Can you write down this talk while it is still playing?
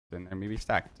then maybe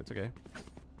stacked. It's okay.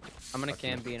 I'm gonna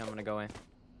camp B and I'm gonna go in.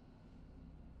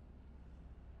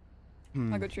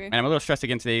 I'll go tree. And I'm a little stressed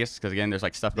again today because again there's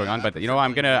like stuff going on. But you know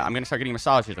I'm gonna start getting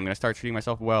massages. I'm gonna start treating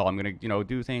myself well. I'm gonna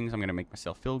do things. I'm gonna make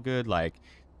myself feel good like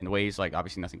in ways like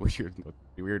obviously nothing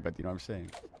weird, but you know what I'm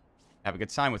saying. Have a good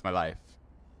time with my life.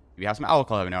 Maybe have some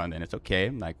alcohol every now and then. It's okay.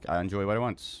 Like I enjoy what I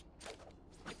want.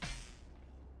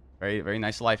 Very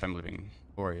nice life I'm living.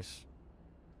 Glorious.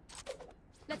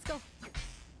 Let's go.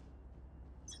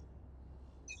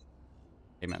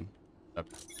 Amen. Up.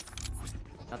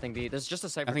 Nothing B. There's just a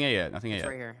cypher. Nothing A yet. Nothing A It's yet.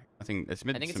 right here. Nothing. It's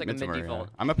mid. I think it's like mid a somewhere, mid-default.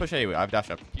 yeah. I'm gonna push A. I've dash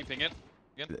up. Keeping it.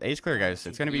 Again. A is clear, guys.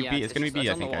 It's gonna be Yeah, B. It's gonna be B.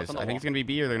 I on the think, wall, guys. it's on the I think it's gonna be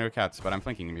B or they're gonna go cats. But I'm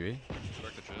flanking maybe.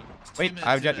 Work the shit. Wait,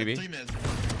 I have jet maybe.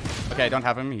 Okay, I don't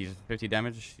have him. He's 50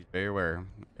 damage. He's very aware.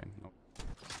 Okay, nope.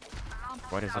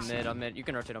 What is this? I'm mid. You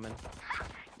can rotate him in.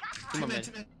 Two more mid.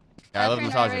 Yeah, I love Raise,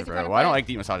 massages, raise, bro. raise, Well, I don't raise. like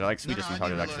deep massages. I like sweetest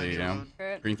massages, actually, you know?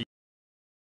 Good. Green key.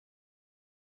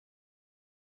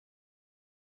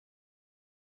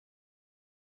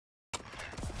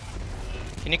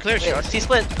 Can you clear short?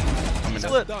 C-split! I'm in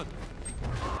C-split!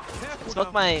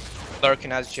 Smoke my...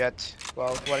 Larkin has jet. Wow,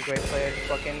 what a great player.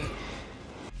 Fucking...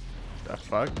 The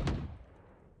fuck?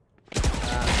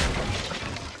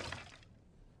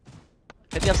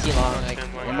 Maybe I'll see long. Like,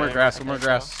 One more grass, one more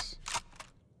grass.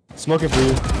 Smoke it for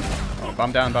you. Oh,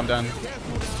 bomb down, bomb down.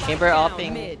 Chamber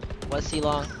opping. Was C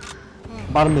long.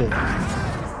 Bottom mid.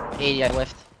 80, I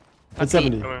whiffed. At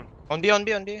 70. On B, on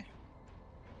B, on B.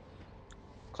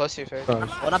 Close to your face. Gosh.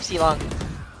 One up C long.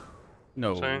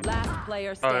 No. Last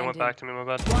player Oh, standing. they went back to me, my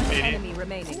bad. One 80. enemy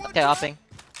remaining. Okay, opping.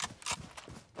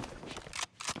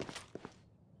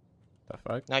 The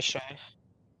fuck? Nice try.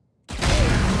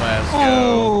 Let's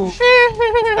go.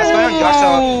 Let's go on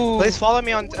Joshua. Please follow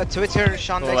me on Twitter,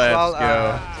 Sean Let's Maxwell.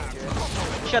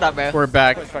 go. Shut up, bro. We're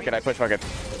back. Fuck it, I push, fuck it.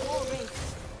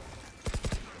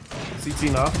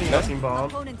 CT nothing, nothing bomb.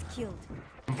 Opponent killed.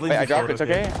 Wait, I dropped, it's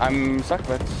okay. I'm stuck,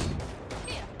 but...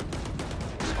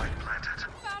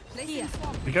 Here.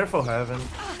 Be careful, Heaven.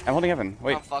 I'm holding heaven.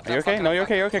 Wait, fuck are you up, okay? fuck No, up, you're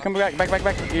okay, you're okay. Come back, back.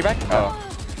 Are you back? Oh.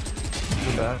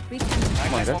 Do that.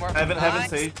 Come on, dude. Heaven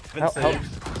safe. Help, help.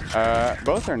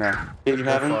 Both or no? Did you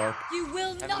have him? You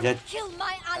will not Yeah. kill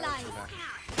my allies.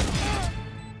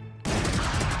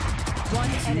 One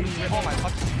enemy remaining.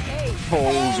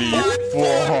 Holy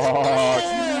fuck!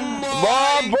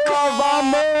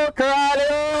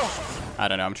 I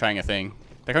don't know, I'm trying a thing.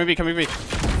 They're coming B, coming B.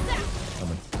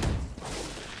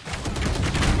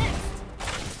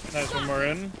 Nice, one more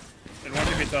in. And one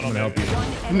to be tunnel, maybe.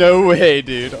 No way,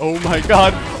 dude. Oh my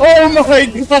god. Oh my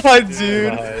god,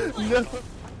 dude. No.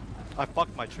 I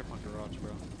fucked my trip on garage,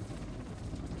 bro.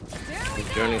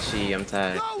 Joining C. I'm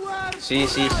tired. C.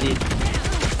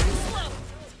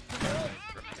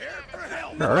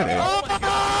 Where are they?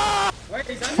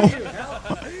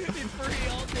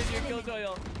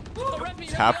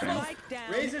 What's happening? Spike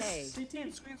down A.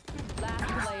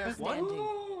 Last player standing.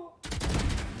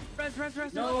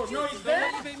 No, he's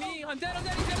dead. I'm dead,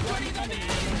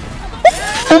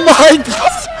 Oh my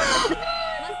god!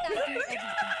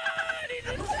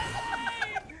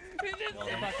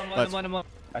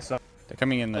 I saw. They're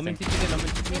coming in, I think.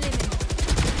 Eliminate.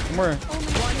 More.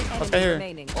 One Let's get enemy here.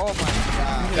 remaining. Oh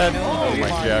my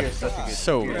god.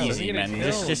 So easy, man.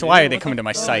 Just why are they coming to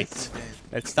my site?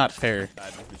 It's not fair.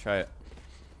 Try it.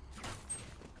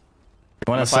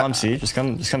 You wanna slam C? Just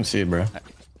come see it, bro.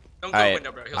 Don't go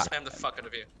window, bro. He'll spam the fuck out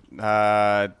of you.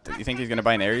 You think he's gonna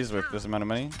buy an Ares with this amount of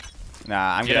money?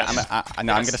 Nah, I'm gonna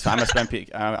spam peek.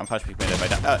 I'm flash peek mid if I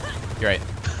don't. You're right,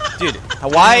 dude.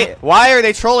 Why are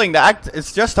they trolling? The act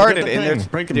it's just started and they're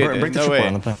break the no triple way.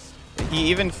 on the thing. He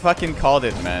even fucking called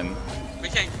it, man. We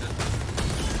can't.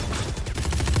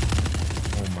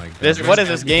 Oh my god. This what has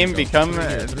this game become,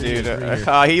 dude?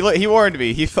 He warned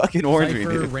me. He fucking warned me,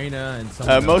 dude. Reyna, and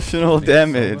Emotional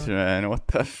damage, man. What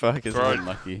the fuck is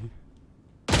unlucky?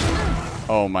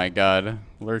 Oh my god,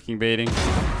 lurking baiting.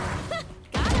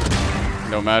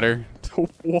 No matter.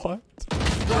 What? One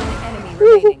enemy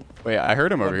remaining. Wait, I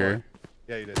heard him over here.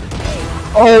 Yeah, you did.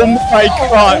 Oh my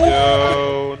god!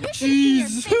 No.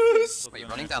 Jesus! Wait,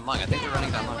 running down long. I think they're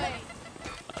running down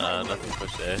long. Nothing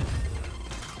push there.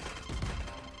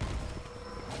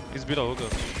 He's below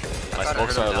hookah. My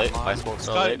smokes are late. My smokes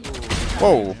are late.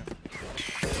 Whoa.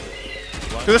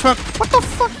 Do this one. What the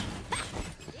fuck?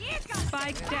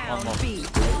 Spike down B.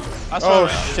 Oh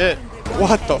shit.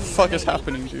 What the fuck is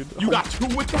happening, dude? You got two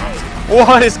with that?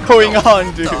 What is going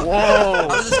on, dude? Whoa. How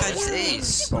did this guy just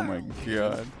ace? Oh my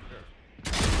god.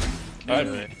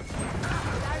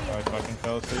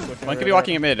 One could be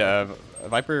walking in mid.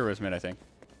 Viper was mid, I think.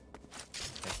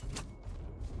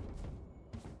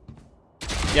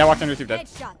 Yeah, walked under 2 dead.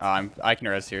 Headshot. I can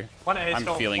res here. I'm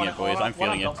feeling it, boys. I'm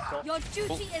feeling it. Your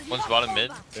duty is One's not bottom mid.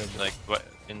 over. Like what?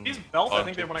 In He's belt. I bottom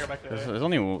think they two. want to go back there. There's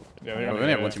only Yeah, we only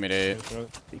have one teammate A.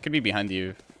 He could be behind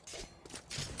you.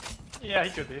 Yeah, he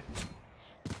could be.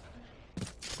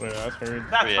 Wait, that's heard.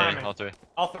 That's Three, timing. all three.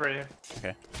 All three.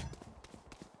 Okay.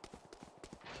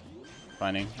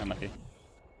 Finding. I'm lucky.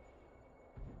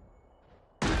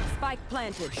 Spike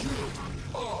planted.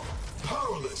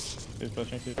 He's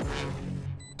pushing too.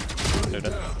 They're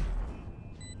dead.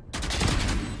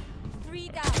 3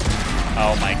 down.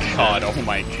 Oh my god. Oh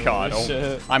my god. Oh,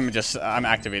 Shit. I'm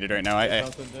activated right now. Wait,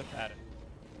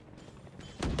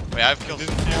 I've killed.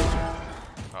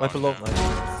 Right below.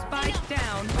 Spike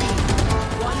down.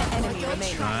 One enemy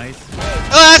remaining. Nice.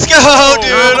 Let's go,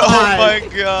 dude! Oh my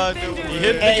god. No He way.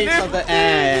 hit Ace at the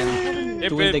end.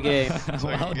 To win the game.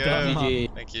 Well GG.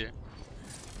 done. Thank you.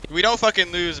 We don't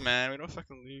fucking lose, man. We don't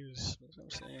fucking lose. That's what I'm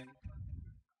saying.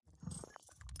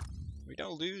 We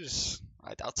don't lose.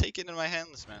 I'll take it in my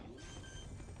hands, man.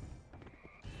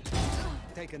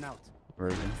 Taken out.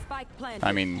 Version. Spike planted.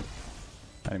 I mean,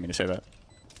 I didn't mean to say that.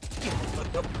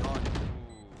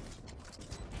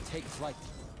 Take flight.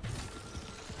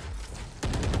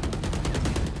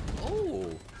 Oh.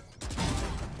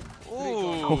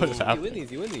 Ooh. What is You happening? win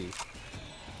these. You win these.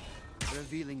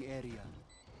 Revealing area.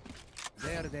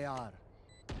 There they are.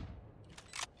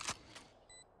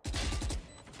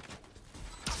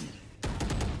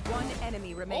 One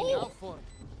enemy remaining.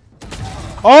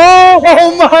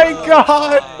 Oh my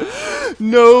god!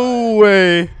 No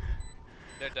way.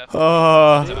 They're definitely.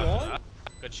 Uh,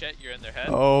 Good shit, you're in their head.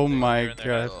 oh You're my in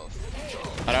their god.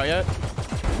 head. Not out yet?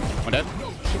 One dead?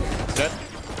 Dead?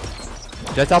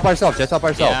 Jet top ourselves. Jet top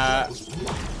ourselves.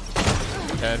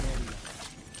 Yeah. Dead.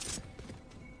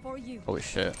 For you. Holy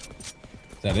shit.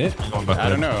 Is that it? I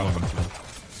don't know.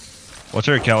 What's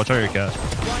your cat? What's your cat?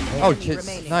 One Oh, enemy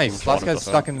remaining. nice. Last guy's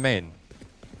stuck in the main.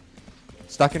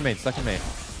 Stuck in main. Stuck in main.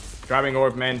 Driving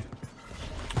orb, man.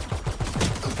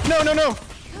 No, no, no!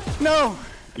 No!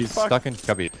 He's Fuck. stuck in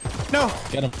cubby. No!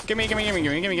 Get him. Gimme, gimme, gimme,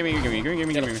 gimme, gimme, gimme, gimme, gimme,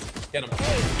 gimme, gimme. Get him.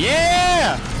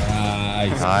 Yeah!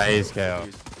 Nice. Nice KO.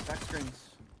 Back screens.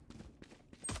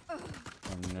 Oh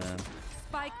no.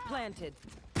 Spike planted.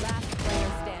 Last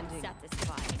player standing.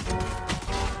 Satisfied.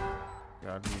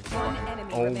 God, he's One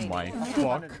enemy oh remaining. my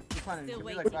fuck. Still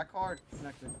waiting. Like back hard.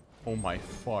 Connected. Oh my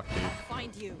fuck, dude.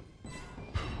 Find you.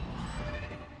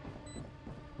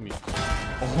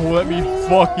 Oh, let me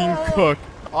fucking cook.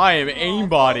 I am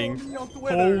aimbotting.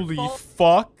 Holy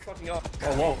fuck. Oh,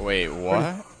 whoa. Wait, what?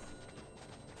 I'm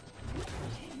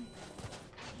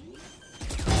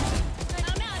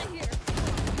out of here.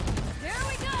 Here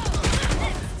we go.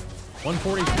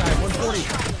 140 this guy. 140.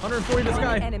 140 this One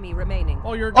guy. enemy remaining.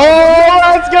 Oh, you're.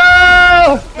 Oh, let's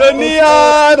go! The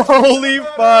neon! Holy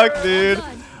fuck, dude.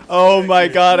 Oh my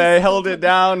god, I held it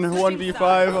down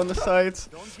 1v5 on the sites.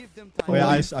 Don't give them time. Wait, I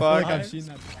Holy feel fuck. like I've seen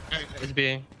that. It's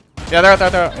being. Yeah, they're out there,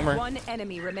 they're out there. One more. One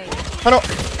enemy remaining. Oh no!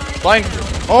 Blind!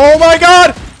 Oh my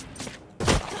god!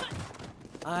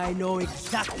 I know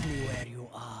exactly where you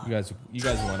are. You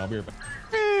guys won. I'll be right back.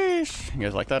 Sheesh. You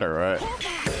guys like that or what?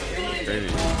 Crazy.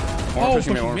 One Oh,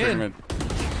 pushing mid, pushing one pushing mid. mid.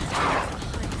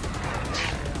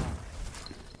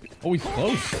 Oh, he's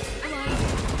close.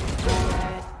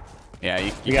 Yeah,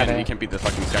 you can't beat the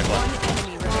fucking sky One block.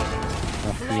 enemy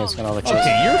remaining. You guys got all the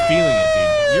Okay, you're feeling it,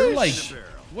 dude. You're like.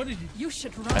 What did you? You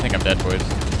should run. I think I'm dead, boys.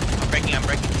 I'm breaking.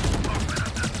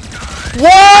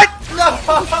 What?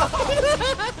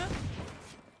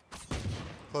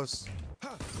 Close.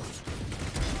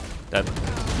 Dead.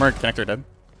 Merc, connector dead.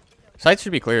 Sights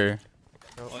should be clear.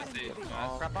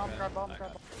 Crap bomb.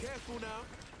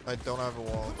 I don't have a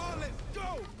wall.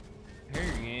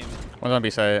 One's on B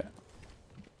site.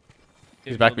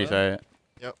 He's back B site.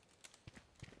 Yep.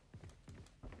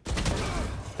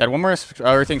 Dead. One more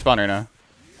everything spawn right now.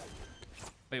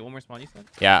 Wait, one more spawn, you said?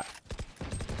 Yeah.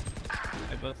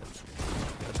 I both.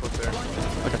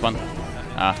 Look at fun.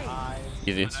 Ah.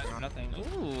 Easy. Nothing.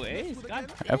 Ooh, ace.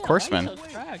 God. Of course, man.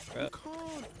 Track, bro.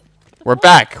 We're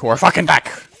back. We're fucking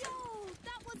back.